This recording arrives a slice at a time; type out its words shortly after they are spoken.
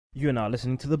You are now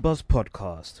listening to the Buzz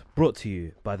Podcast, brought to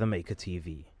you by The Maker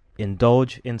TV.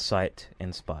 Indulge, incite,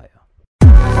 inspire.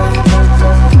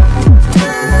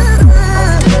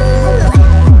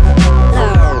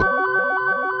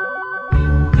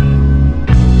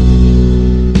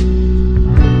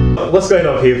 What's going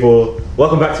on, people?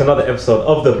 Welcome back to another episode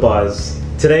of The Buzz.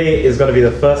 Today is going to be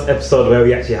the first episode where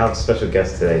we actually have a special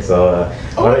guest today, so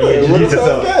why don't you introduce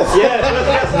yourself? Yeah, first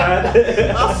guest, man.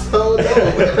 That's so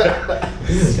dope.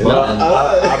 You know,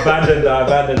 I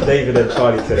abandoned David and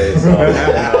Charlie today, so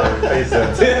face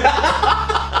them.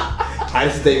 Hi,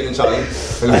 this is David and Charlie.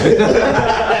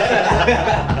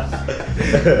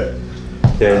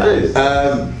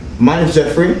 My name's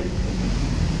Jeffrey.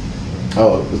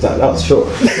 Oh, that was short.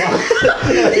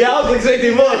 Yeah, I was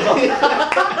expecting more.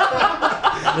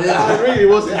 I really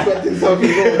was expecting something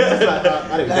more. Just like,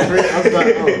 I was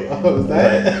like, oh, was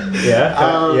that it?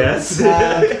 Yeah, yes. I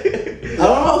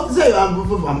don't know what to say.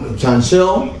 I'm trying to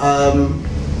chill.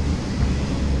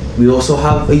 We also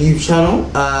have a YouTube channel.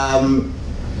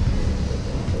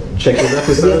 Check out the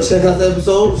episodes. Check out the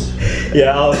episodes.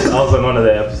 Yeah, I was on one of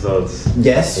the episodes.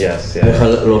 Yes. Yes, yeah. We had a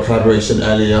little collaboration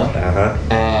earlier.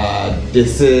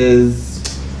 This is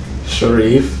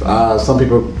Sharif. Some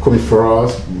people call me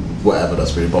Faraz. Whatever,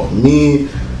 that's really about me.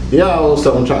 Yeah,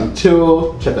 also I'm trying to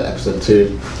chill. Check out episode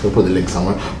 2. We'll put the link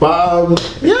somewhere. But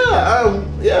yeah.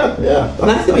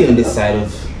 Nice to be on this side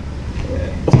of.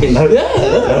 On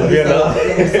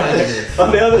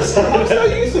the other side. I'm so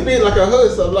used to being like a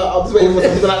host. I'm just waiting for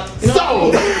something like,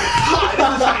 so, hi, this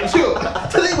is trying to chill.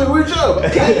 Today we're chill.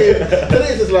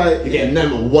 Today's just like, you get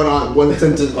one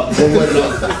sentence, one word.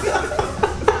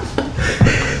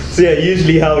 So yeah,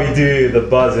 usually how we do the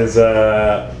Buzz is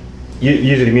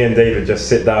usually me and David just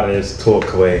sit down and just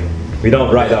talk away. We don't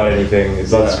write down anything.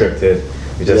 It's unscripted.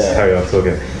 We just carry on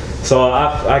talking. So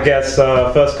I guess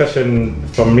first question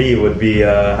from me would be,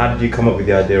 how did you come up with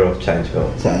the idea of Chat and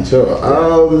Chill? Chat and Chill.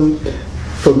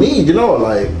 For me, you know what,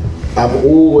 like, I've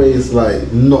always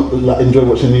not enjoyed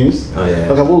watching news. Oh yeah.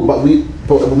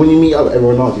 But when you meet up with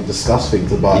everyone else, you discuss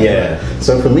things about it.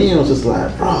 So for me, it was just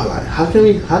like, bro, like, how can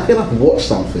I watch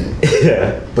something?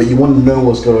 Yeah. But you want to know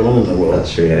what's going on in the world.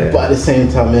 That's true. Yeah. But at the same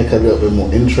time, make it a little bit more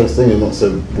interesting and not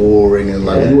so boring. And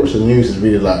when you watch the news, it's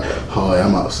really like, hi,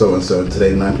 I'm at so and so, and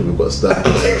today 9 people got stabbed.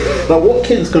 Like, what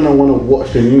kid's gonna want to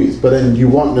watch the news? But then you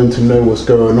want them to know what's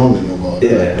going on in the world.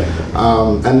 Yeah.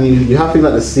 And you have things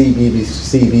like the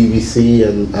CBBC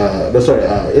and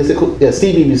is it called? Yeah,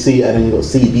 CBBC, and then you got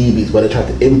CBeebies where they try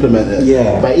to implement it.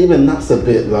 Yeah. But even that's a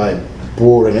bit like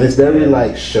boring, and it's very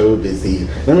like show busy.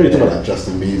 Let me talk about like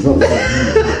Justin Bieber. It's not like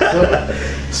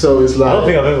so it's like. I don't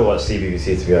think I've ever watched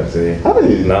CBBC, to be honest with you.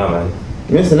 Haven't you? Nah, man.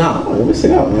 You're missing out. Oh, you're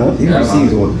missing out, man. BBC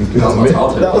is what That was my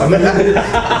childhood. That was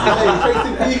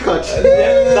Tracy B cut.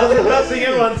 That's the first thing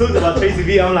everyone talks about, Tracy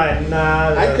B. I'm like,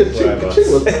 nah. I could chick was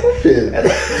popping.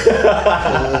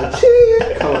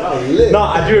 Come on, that was lit. No,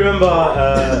 I do remember.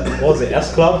 What was it?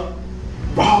 S Club.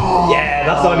 Yeah,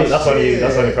 that's the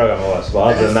only program I watched. But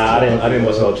other than that, I didn't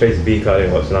watch no Tracy Beaker. I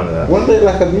didn't watch none of that. Weren't they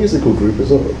like a musical group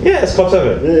as well? Yeah, S Club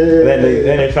 7. Then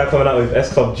they tried coming out with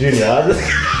S Club Junior.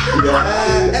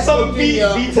 Some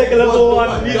B-Tech level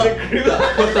 1 music group.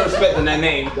 Put some respect on their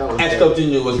name. S Club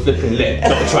Junior was flipping lit.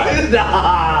 Don't try. And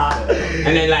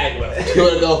then like 2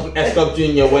 of the girls from S Club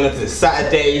Junior went into the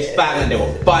Saturdays, fam, and they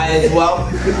were fire as well.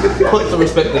 Put some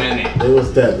respect on their name. It was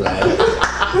dead, man.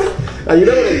 You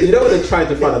know when they tried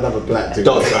to find another black dude?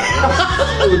 Don't try.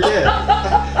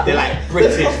 Yeah. They're like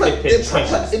British flipping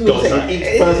trenches. Don't try.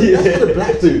 Each person, that's the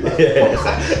black dude.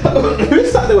 Who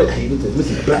sat there and went, hey, this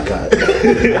is a black guy.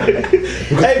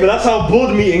 Hey, but that's how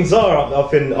board meetings are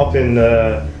up in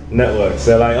networks.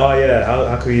 They're like, oh yeah,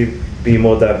 how can we be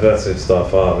more diverse with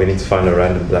stuff? Oh, we need to find a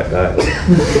random black guy.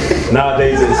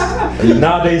 Nowadays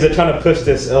they're trying to push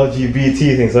this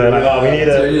LGBT thing. So they're like, oh, we need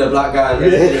a black guy.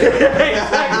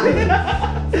 Exactly.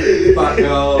 Black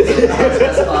girl.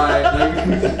 That's fine.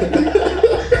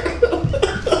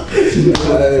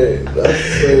 That's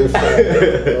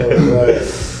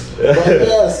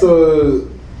so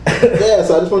funny.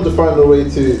 So I just wanted to find a way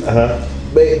to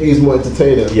make these more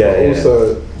entertaining, but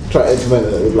also try to implement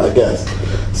it with like guests.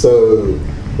 So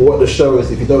what the show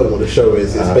is, if you don't know what the show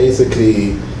is, it's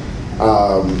basically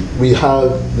we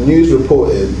have news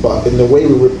reported, but in the way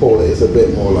we report it, it's a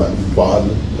bit more like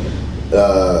fun.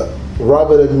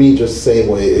 Rather than me just saying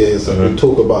what it is, we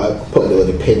talk about it, put a little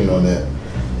opinion on it,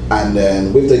 and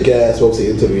then with the guests, we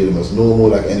obviously interview them as normal,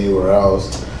 like anywhere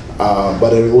else. But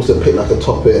then we also pick like a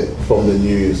topic from the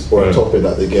news or a topic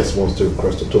that the guest wants to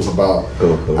request to talk about,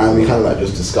 and we kind of like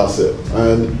just discuss it.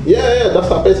 And that's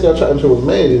like basically how Chatting Show was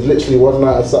made. It's literally one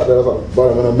night I sat there, I was like, "Bro,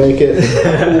 I'm gonna make it."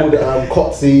 I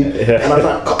called Kotzi, and I was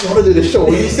like, "Kotzi, I want to do this show.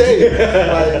 What are you saying?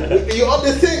 Like, you on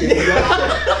this thing?"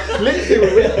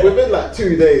 Literally within like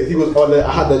 2 days, he was on it.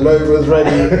 I had the logos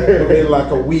ready within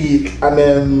like a week, and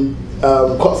then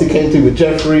Kotzi came through with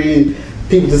Jeffrey.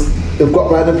 People they've got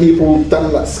random people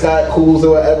done like Skype calls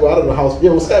or whatever. I don't know how. Yeah,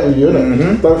 it was Skype with you,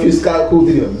 innit? Done a few Skype calls,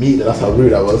 didn't even meet them. That's how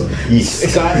rude I was.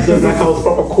 Skype them like I was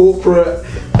proper corporate.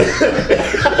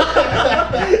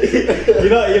 you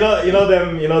know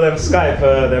them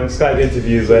Skype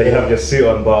interviews where you have your suit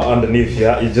on, but underneath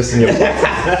you're just in your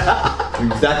boxers.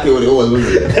 Exactly what it was,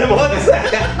 wasn't it?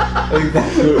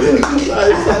 Exactly what it was.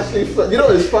 It's actually fun. You know,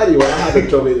 it's funny when I had a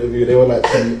job interview, they were like,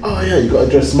 "Oh yeah, you got to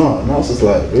dress smart," and I was just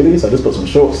like, "Really?" So I just put some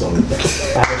shorts on. I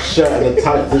had a shirt and a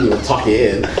tie, didn't even tuck it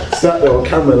in. Sat there on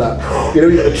camera like,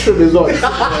 you got the trim as well.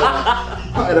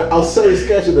 I was so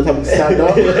scared to have to stand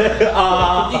up. Did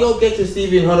you go get your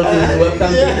CV and Holocaust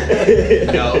webcam?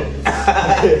 No.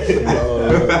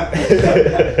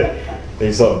 Then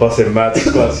you start busting mad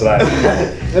squats like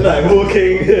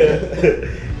walking,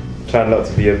 trying not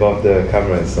to be above the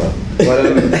camera and stuff. But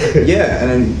and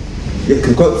then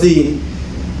Kotzi,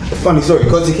 funny story.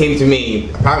 Kotzi came to me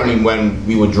apparently when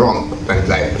we were drunk and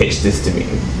like pitched this to me,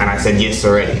 and I said yes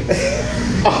already.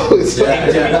 Oh, it's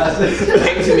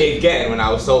Came to me again when I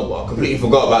was sober. Completely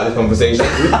forgot about this conversation.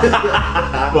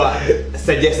 But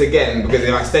said yes again because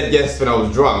if I said yes when I was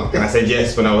drunk and I said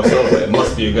yes when I was sober, it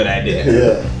must be a good idea.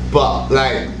 Yeah. But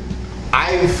like,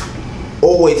 I've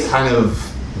always kind of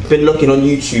been looking on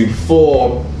YouTube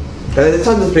for. There's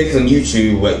tons of places on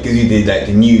YouTube where it gives you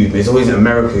the news, but it's always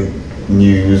American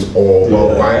news or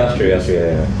worldwide. That's true.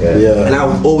 Yeah. And I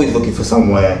was always looking for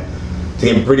somewhere to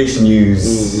get British news,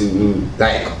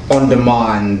 like on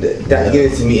demand, that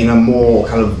gives it to me in a more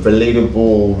kind of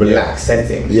relatable, relaxed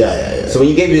setting. Yeah. So when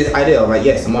you gave me this idea, I'm like,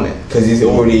 yes, I'm on it, because it's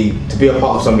already to be a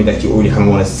part of something that you already kind of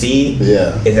want to see.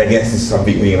 Yeah. Is I guess this is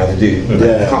something we're gonna have to do. Like,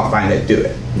 Yeah. you can't find it, do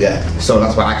it. Yeah. So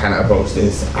that's why I kind of approached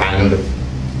this, and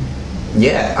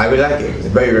yeah, I really like it. It's a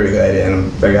very, very good idea, and I'm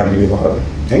very happy to be part of it.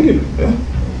 Thank you. Yeah.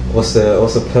 What's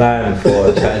the plan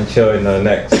for Chatting Show in the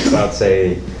next, I'd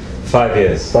say, 5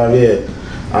 years? 5 years.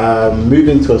 Move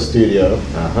into a studio.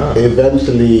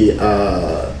 Eventually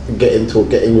get in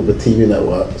with a TV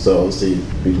network. So obviously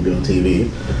we can be on TV.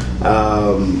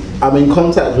 I'm in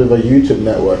contact with a YouTube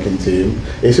networking team.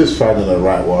 It's just finding the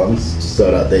right ones so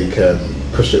that they can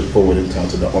push it forward in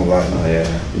terms of the online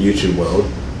YouTube world.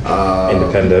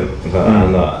 Independent, but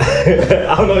I'm not.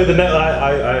 I'm not with the network.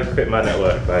 I quit my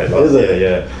network last year.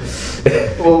 Yeah.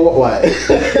 Well, why?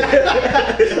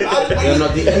 You're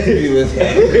not the interviewers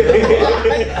here.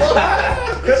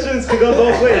 Questions can go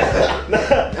both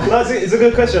ways. It's a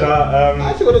good question. I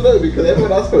actually want to know because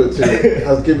everyone I spoke to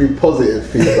has given me positive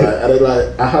feedback, and then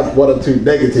I had 1 or 2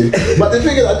 negative. But the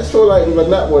thing is, I just feel like with a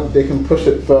network they can push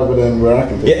it further than where I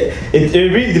can. It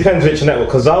really depends which network.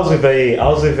 Because I was with a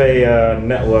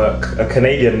network, a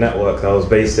Canadian network that was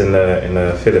based in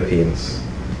the Philippines.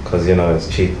 Because it's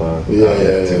cheaper to be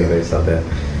based out there.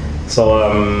 So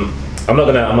I'm not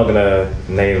gonna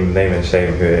name and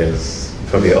shame who it is.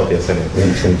 Probably obvious, isn't it? I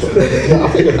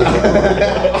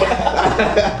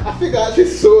think I actually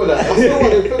saw that. I saw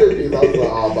one in the Philippines. I was like,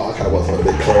 oh, but I kind of want something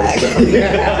a bit closer.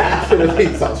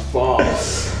 Philippines sounds far.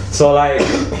 So like,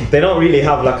 they don't really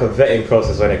have like a vetting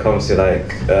process when it comes to like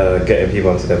getting people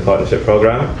onto their partnership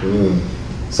program.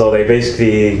 So they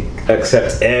basically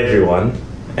accept everyone,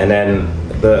 and then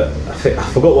I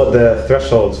forgot what the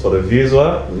thresholds for the views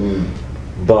were,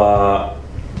 but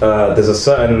there's a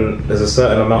certain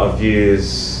amount of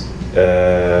views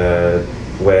where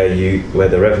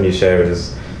the revenue share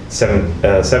is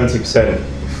 70%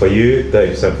 for you,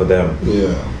 30% for them.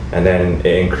 Yeah. And then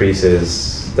it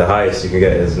increases. The highest you can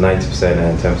get is 90%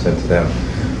 and 10% to them.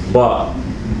 But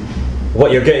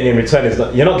what you're getting in return is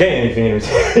you're not getting anything in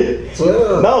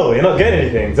return. No, you're not getting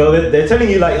anything. So they're telling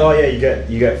you like, oh yeah,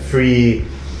 you get free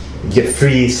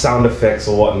sound effects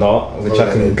or whatnot, which I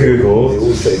can Google.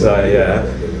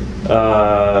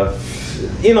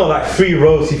 Like free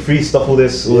royalty free stuff, all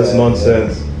this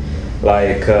nonsense.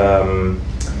 Like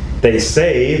they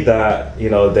say that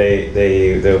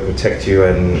they'll protect you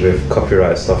and with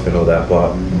copyright stuff and all that,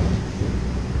 but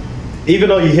even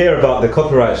though you hear about the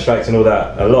copyright strikes and all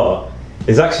that a lot,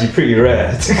 it's actually pretty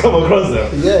rare to come across them.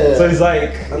 So it's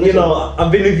like, I've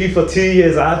been with you for 2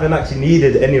 years, I haven't actually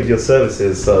needed any of your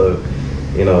services, so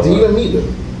Do you even meet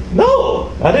them? No,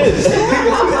 I didn't.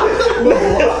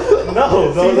 No.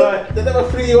 So I was like, they never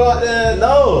flew you out there.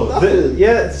 no.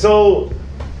 So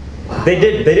they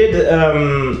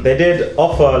did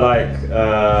offer like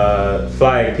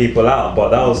flying people out, but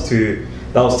that was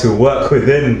to work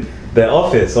within their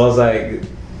office. So I was like,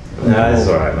 nah, it's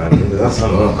alright, man. That's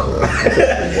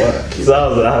work. So I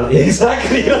was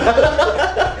exactly.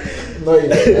 No, you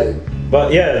don't.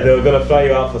 But yeah, they were gonna fly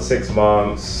you out for 6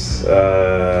 months.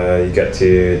 You get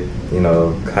to,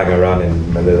 hang around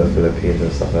in Manila, Philippines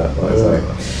and stuff like that. But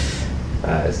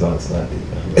it's like, it's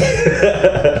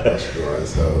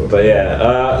not. But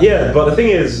yeah. But the thing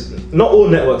is, not all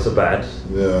networks are bad.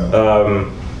 Yeah.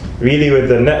 Really, with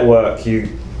the network, the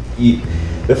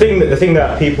thing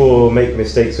that people make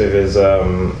mistakes with is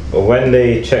when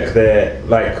they check their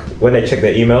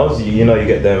emails. You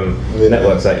get them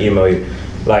networks that email you.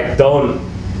 Like,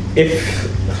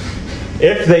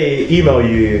 if they email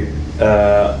you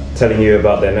telling you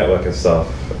about their network and stuff,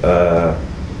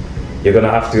 you're gonna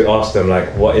have to ask them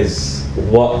like, what is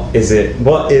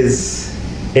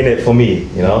in it for me,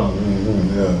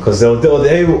 because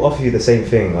they will offer you the same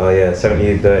thing.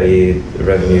 70-30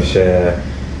 revenue share,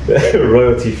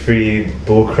 royalty free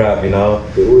bullcrap, They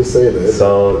always say that.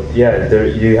 So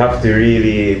you have to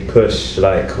really push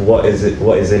like, what is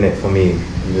in it for me.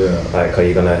 Yeah. Like, are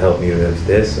you gonna help me with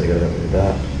this? Are you gonna help me with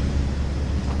that?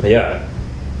 But yeah.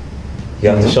 You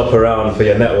have to shop around for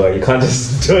your network. You can't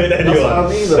just join anyone. That's what I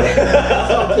mean.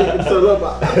 That's what I'm thinking. So look,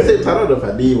 but at the same time, I don't know if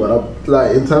I need one.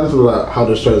 Like, in terms of like how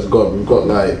the show's gone, we've got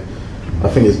like, I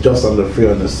think it's just under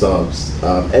 300 subs.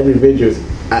 Every video's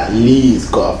at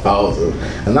least got 1,000,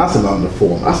 and that's in under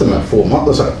 4. That's in like 4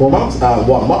 months. Sorry, 4 months.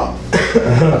 1 month.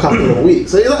 A couple of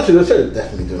weeks. So it's actually, the show's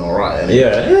definitely doing alright. Anyway.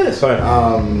 Yeah, it's fine.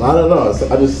 I don't know. So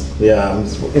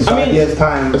in 5 years'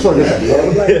 time, it's I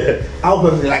would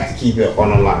personally like to keep it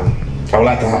online. I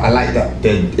like that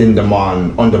the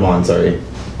on demand of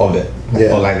it. I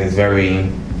feel like it's very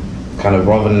kind of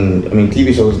rather than,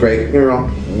 TV show is great, you're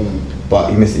wrong, but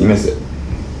you miss it.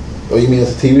 Oh, you mean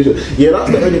it's a TV show? Yeah, that's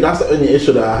the only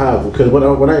issue that I have, because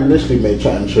when I initially made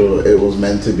Chat and Chill, it was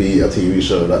meant to be a TV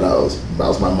show. That was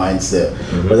my mindset.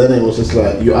 Mm-hmm. But then it was just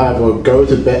like, you either go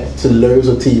to loads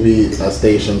of TV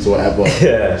stations or whatever.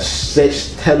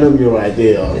 Tell them your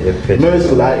idea.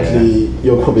 Most likely,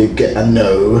 you'll probably get a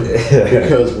no,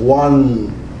 because one.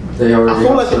 I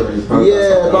feel like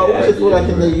but I also feel like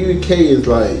in the UK is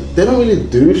like, they don't really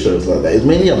do shows like that. It's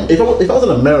mainly if I was in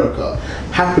America,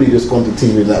 happily just gone to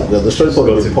TV Network. The show's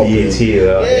probably been popular.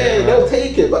 They'll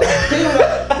take it, but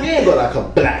you ain't got like a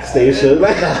black station.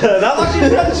 Like, that's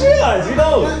actually, I just realised,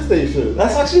 black station.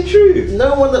 That's actually true.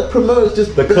 No one that promotes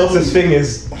just the closest thing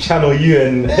is Channel U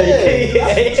and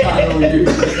Channel U.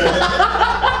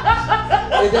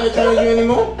 Is there a Channel U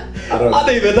anymore? I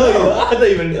don't even know. I don't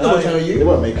even know. They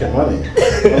weren't making money.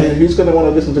 Who's gonna want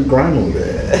to listen to grime all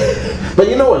day? But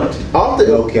you know what? After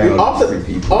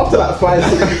like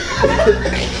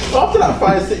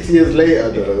 5-6 years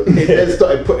later, though, they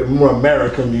started putting more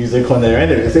American music on there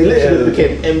anyway. So it literally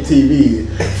became MTV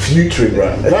featuring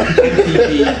grime.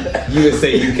 MTV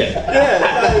USA UK.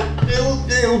 Yeah,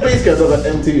 it was basically another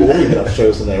MTV. They don't even have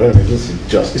shows on there anyway. It's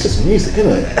just music,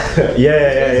 isn't it?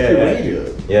 Yeah. Radio.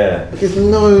 Yeah. There's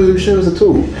no shows at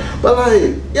all. But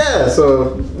like, it's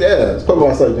probably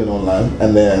why I started doing online.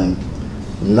 And then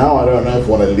now I don't know if I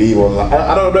want to leave online.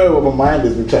 I don't know what my mind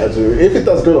is with Chat and Chill. If it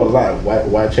does good online,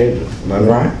 why change it?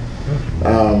 Right.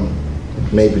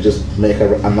 Maybe just make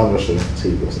another show for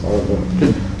TV. I don't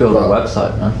know. Build a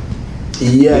website, man.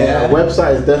 Yeah,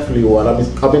 website is definitely one.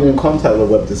 I've been in contact with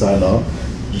a web designer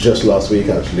just last week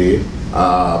actually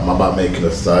about making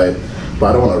a site. But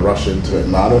I don't want to rush into it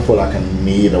now. I don't feel like I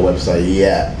need a website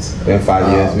yet. In 5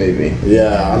 years, maybe.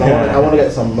 Yeah, and I want to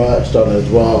get some merch done as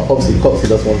well. Obviously, Coxie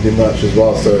does want to do merch as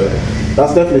well, so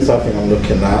that's definitely something I'm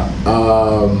looking at.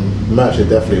 Merch is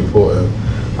definitely important.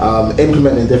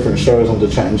 Implementing different shows on the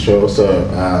Chat and Chill, so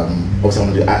obviously I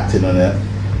want to do acting on it.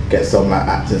 Get some like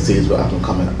acting scenes where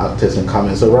actors can come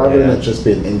in. So rather than it just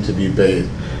being interview based,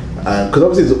 because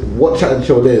obviously what Chat and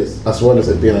Chill is, as well as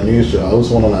it being a news show, I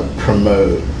also want to like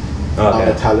promote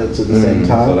other talents at the same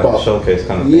time. So like a showcase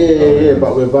kind of thing. Yeah,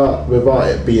 but without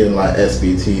it being like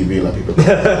SBTV, like people.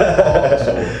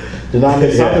 Do you know what I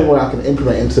mean? Something where I can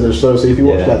implement into the show. So if you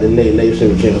watch like the Late Show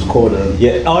with James Corden.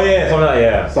 Something like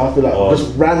that. Something like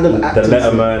just random actors. The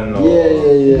Letterman.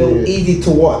 Yeah. Easy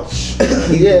to watch.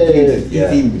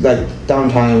 Easy, like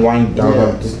downtime, wind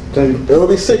down. It'll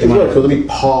be sick as well because it'll be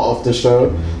part of the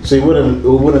show, so it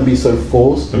wouldn't be so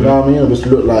forced. You know what I mean? It'll just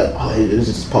look like, this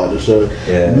is just part of the show.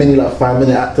 Mini like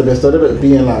 5-minute actor. Instead of it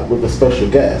being like with a special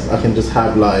guest, I can just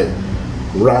have like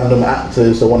random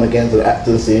actors that want to get into the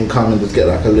acting scene come and just get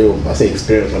like a little, I say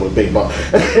experience, like with big, but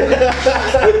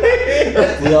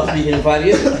We are speaking in 5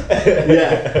 years.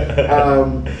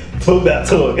 yeah. Talk that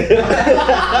talk.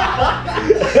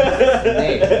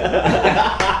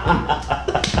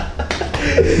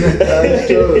 That's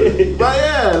true. But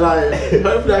yeah, like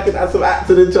hopefully I can add some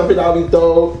acting into. I think that'll be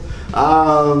dope.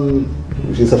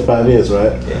 She said 5 years,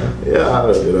 right? Yeah,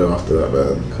 I don't know after that,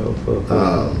 man. Cool.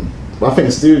 But I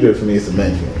think studio for me is the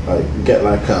main thing. Like get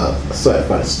like a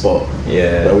certified spot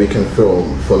where we can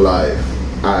film for life,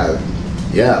 and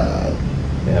man,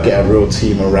 get a real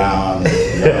team around,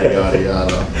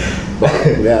 yada. But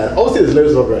yeah, obviously there's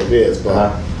loads of other ideas, but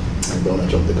I don't want to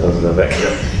jump the gun.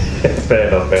 Fair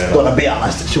enough. Gotta be out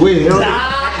my situation, you know? You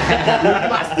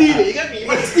might steal it, you get me? You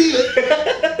might steal it.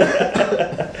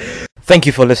 Thank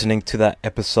you for listening to that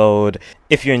episode.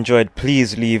 If you enjoyed,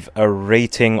 please leave a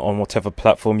rating on whatever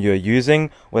platform you're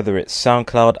using, whether it's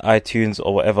SoundCloud, iTunes,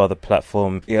 or whatever other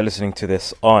platform you're listening to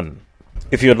this on.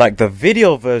 If you would like the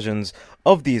video versions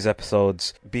of these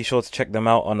episodes, be sure to check them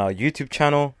out on our YouTube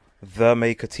channel, The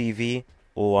Maker TV,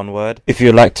 all one word. If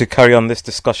you'd like to carry on this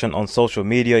discussion on social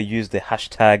media, use the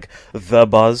hashtag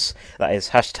TheBuzz. That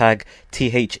is hashtag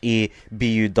TheBuzz,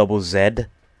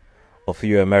 or for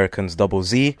you Americans, double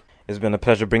Z. It's been a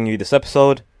pleasure bringing you this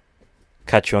episode.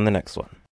 Catch you on the next one.